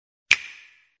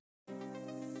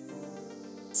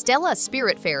Stella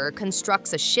Spiritfarer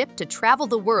constructs a ship to travel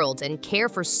the world and care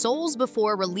for souls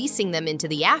before releasing them into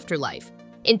the afterlife.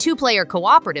 In two-player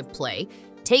cooperative play,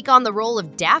 take on the role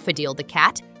of Daffodil the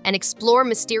cat and explore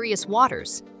mysterious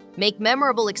waters. Make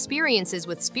memorable experiences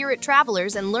with spirit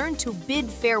travelers and learn to bid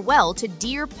farewell to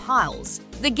dear pals.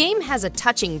 The game has a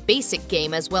touching basic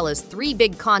game as well as 3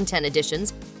 big content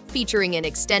editions, featuring an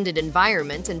extended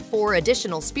environment and 4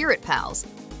 additional spirit pals.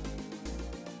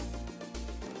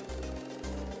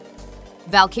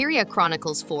 Valkyria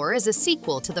Chronicles 4 is a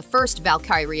sequel to the first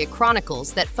Valkyria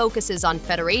Chronicles that focuses on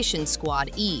Federation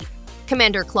Squad E.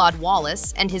 Commander Claude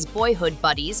Wallace and his boyhood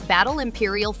buddies battle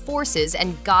Imperial forces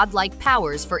and godlike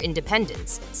powers for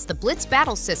independence. The Blitz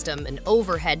battle system, an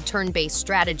overhead turn-based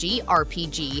strategy,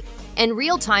 RPG, and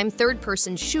real-time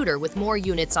third-person shooter with more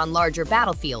units on larger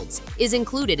battlefields, is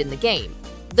included in the game.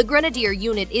 The Grenadier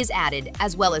unit is added,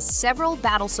 as well as several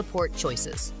battle support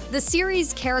choices. The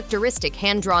series' characteristic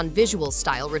hand-drawn visual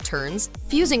style returns,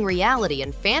 fusing reality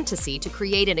and fantasy to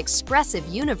create an expressive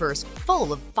universe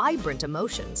full of vibrant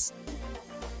emotions.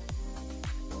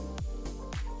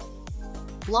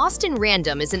 Lost in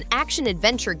Random is an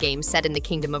action-adventure game set in the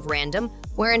Kingdom of Random,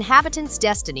 where inhabitants'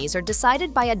 destinies are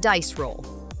decided by a dice roll.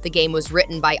 The game was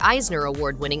written by Eisner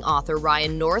Award-winning author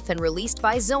Ryan North and released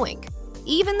by Zoink.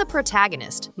 Even the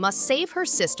protagonist must save her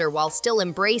sister while still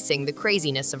embracing the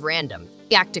craziness of random.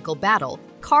 Tactical battle,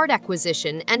 card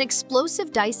acquisition, and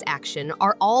explosive dice action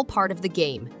are all part of the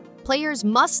game. Players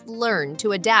must learn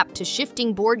to adapt to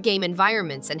shifting board game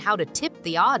environments and how to tip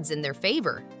the odds in their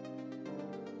favor.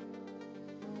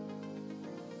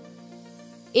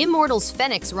 Immortals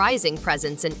Fenyx Rising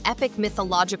presents an epic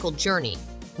mythological journey,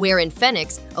 wherein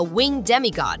Fenyx, a winged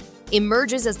demigod,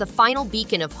 emerges as the final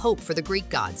beacon of hope for the Greek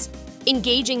gods.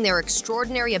 Engaging their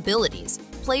extraordinary abilities,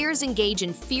 players engage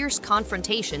in fierce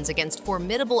confrontations against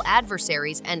formidable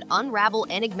adversaries and unravel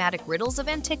enigmatic riddles of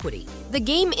antiquity. The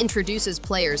game introduces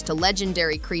players to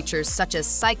legendary creatures such as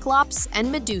Cyclops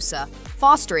and Medusa,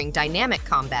 fostering dynamic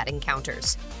combat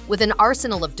encounters. With an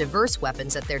arsenal of diverse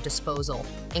weapons at their disposal,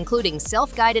 including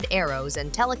self-guided arrows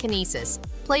and telekinesis,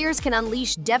 players can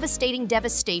unleash devastating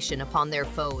devastation upon their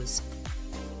foes.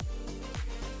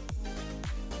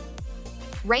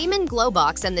 Rayman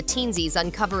Glowbox and the Teensies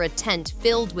uncover a tent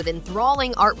filled with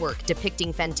enthralling artwork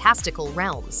depicting fantastical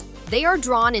realms. They are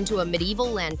drawn into a medieval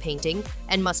land painting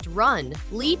and must run,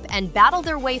 leap, and battle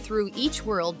their way through each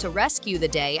world to rescue the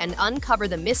day and uncover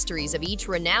the mysteries of each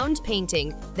renowned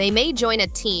painting. They may join a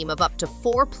team of up to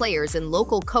 4 players in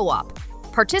local co-op,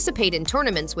 participate in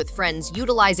tournaments with friends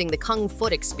utilizing the Kung Fu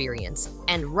experience,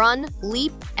 and run,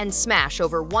 leap, and smash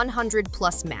over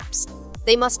 100+ maps.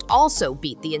 They must also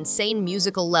beat the insane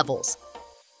musical levels.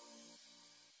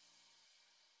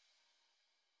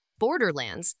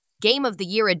 Borderlands, Game of the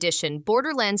Year Edition,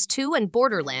 Borderlands 2 and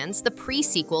Borderlands, the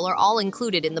pre-sequel, are all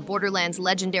included in the Borderlands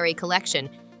Legendary Collection,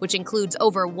 which includes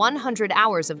over 100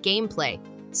 hours of gameplay.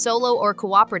 Solo or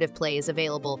cooperative play is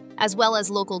available, as well as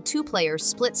local 2-player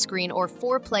split-screen or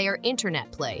 4-player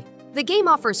internet play. The game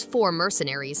offers 4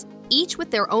 mercenaries, each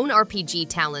with their own RPG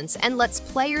talents, and lets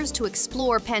players to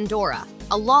explore Pandora,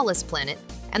 a lawless planet,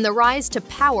 and the rise to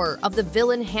power of the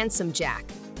villain Handsome Jack.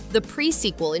 The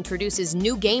pre-sequel introduces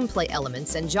new gameplay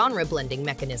elements and genre-blending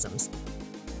mechanisms.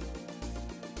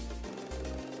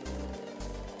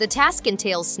 The task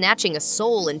entails snatching a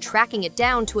soul and tracking it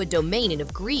down to a domain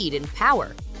of greed and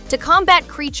power. To combat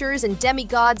creatures and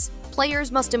demigods,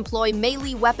 players must employ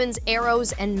melee weapons,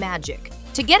 arrows, and magic.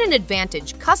 To get an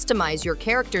advantage, customize your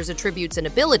character's attributes and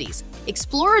abilities.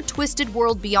 Explore a twisted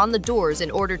world beyond the doors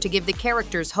in order to give the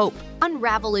characters hope.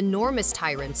 Unravel enormous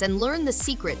tyrants and learn the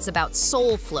secrets about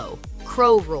soul flow,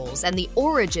 crow rolls, and the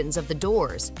origins of the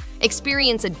doors.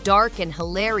 Experience a dark and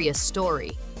hilarious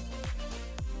story.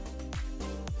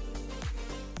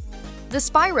 The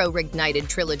Spyro Reignited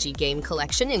Trilogy game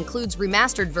collection includes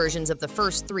remastered versions of the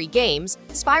first 3 games,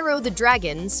 Spyro the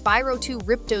Dragon, Spyro 2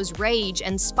 Ripto's Rage,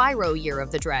 and Spyro Year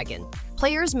of the Dragon.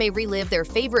 Players may relive their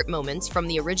favorite moments from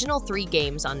the original 3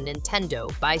 games on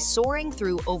Nintendo by soaring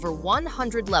through over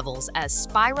 100 levels as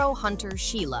Spyro Hunter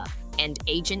Sheila and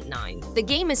Agent 9. The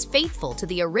game is faithful to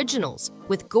the originals,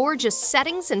 with gorgeous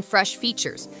settings and fresh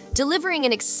features, delivering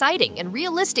an exciting and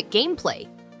realistic gameplay.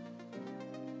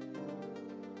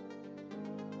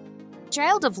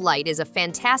 Child of Light is a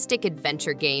fantastic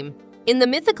adventure game. In the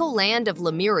mythical land of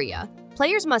Lemuria,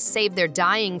 players must save their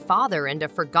dying father and a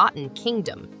forgotten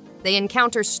kingdom. They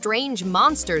encounter strange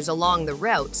monsters along the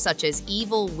route, such as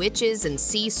evil witches and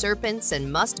sea serpents,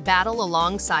 and must battle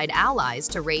alongside allies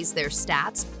to raise their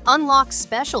stats, unlock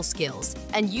special skills,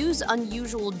 and use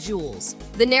unusual jewels.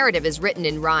 The narrative is written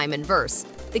in rhyme and verse.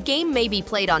 The game may be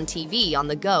played on TV, on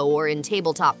the go, or in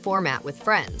tabletop format with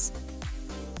friends.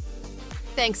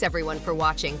 Thanks everyone for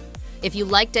watching. If you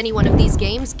liked any one of these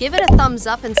games, give it a thumbs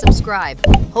up and subscribe.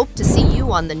 Hope to see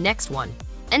you on the next one.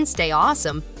 And stay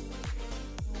awesome!